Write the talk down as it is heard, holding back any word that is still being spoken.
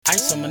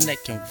Ice on my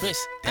neck and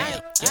wrist, damn,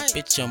 your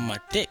bitch on my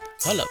dick.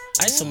 Hold up,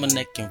 ice on my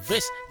neck and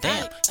wrist,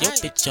 damn, your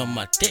bitch on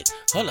my dick.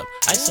 Hold up,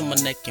 ice on my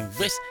neck and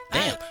wrist,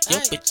 damn,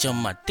 your bitch on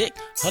my dick.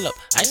 Hold up,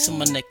 ice on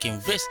my neck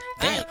and wrist,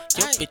 damn,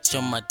 your bitch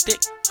on my dick.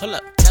 Hold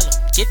up, tell him,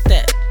 get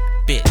that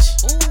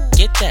bitch,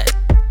 get that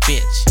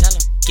bitch, tell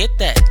him, get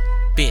that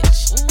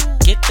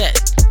bitch, get that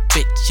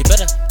bitch. You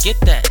better get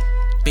that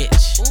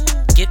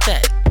bitch, get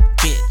that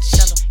bitch,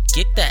 tell him,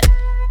 get that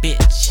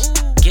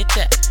bitch, get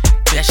that.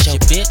 That's your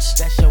bitch.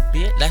 That's your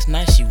bitch. Last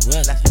night she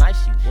was.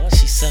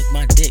 She sucked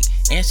my dick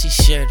and she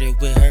shared it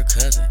with her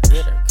cousin.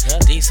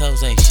 These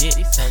hoes ain't shit.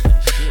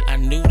 I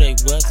knew they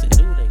wasn't.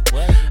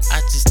 I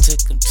just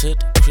took them to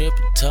the crib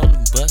and told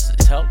them bust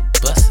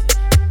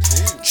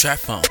it. Trap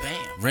phone,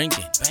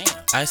 ringing,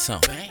 ice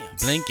on,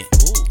 blinking,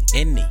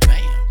 Any,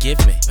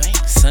 give me,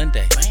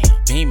 Sunday,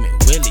 beaming,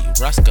 Willie,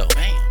 Roscoe,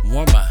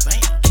 warm up,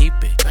 keep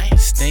it,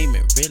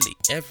 steaming, really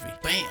every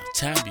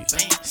time you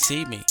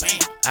see me.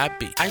 I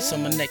be ice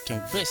on my neck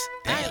and wrist,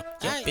 damn,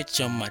 your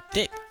bitch on my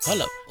dick.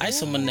 Hold up,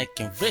 ice on my neck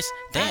and wrist,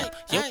 damn,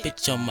 your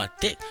bitch on my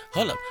dick.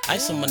 Hold up,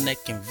 ice on my neck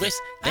and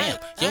wrist, damn,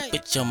 your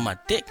bitch on my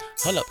dick.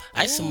 Hold up,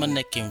 ice on my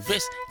neck and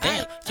wrist,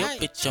 damn, your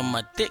bitch on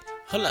my dick.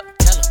 Hold up,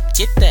 tell him,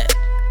 get that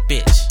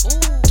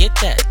bitch, get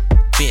that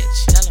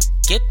bitch, tell him,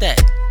 get that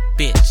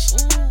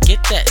bitch,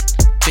 get that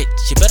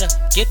bitch. You better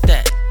get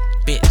that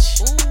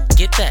bitch,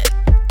 get that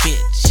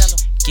bitch, tell him,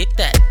 get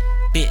that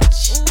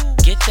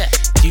bitch, get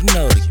that. You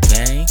know the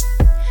game,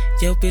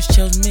 your bitch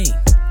chose me.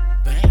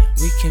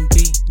 We can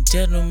be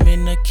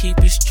gentlemen or keep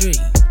it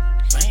street.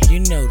 You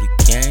know the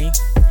game,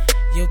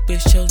 your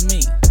bitch chose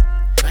me.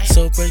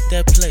 So break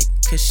that plate,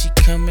 cause she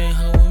coming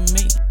home with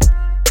me.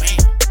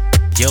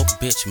 Yo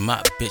bitch,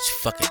 my bitch,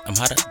 fuck it, I'm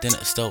hotter than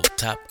a stove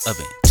top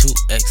oven.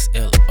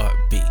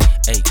 2XLRB,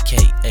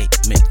 aka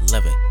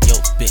McLovin. Yo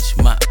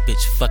bitch, my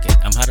bitch, fuck it,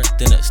 I'm hotter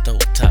than a stove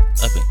top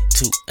oven.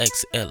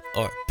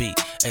 2XLRB,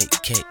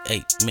 aka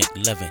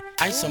McLovin.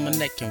 Ice on my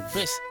neck and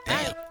wrist,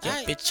 damn, your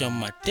bitch on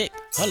my dick.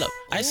 Hold up,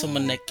 ice on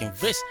my neck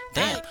and wrist,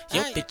 damn,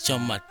 your bitch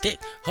on my dick.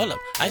 Hold up,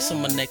 ice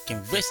on my neck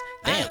and wrist,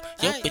 damn,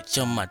 your bitch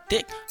on my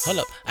dick. Hold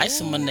up, ice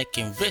on my neck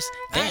and wrist,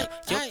 damn,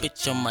 your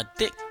bitch on my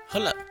dick.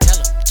 Hold up, tell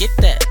him, get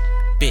that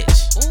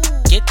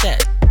bitch, get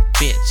that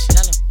bitch,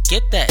 tell him,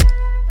 get that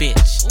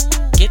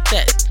bitch, get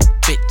that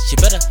bitch. You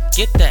better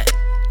get that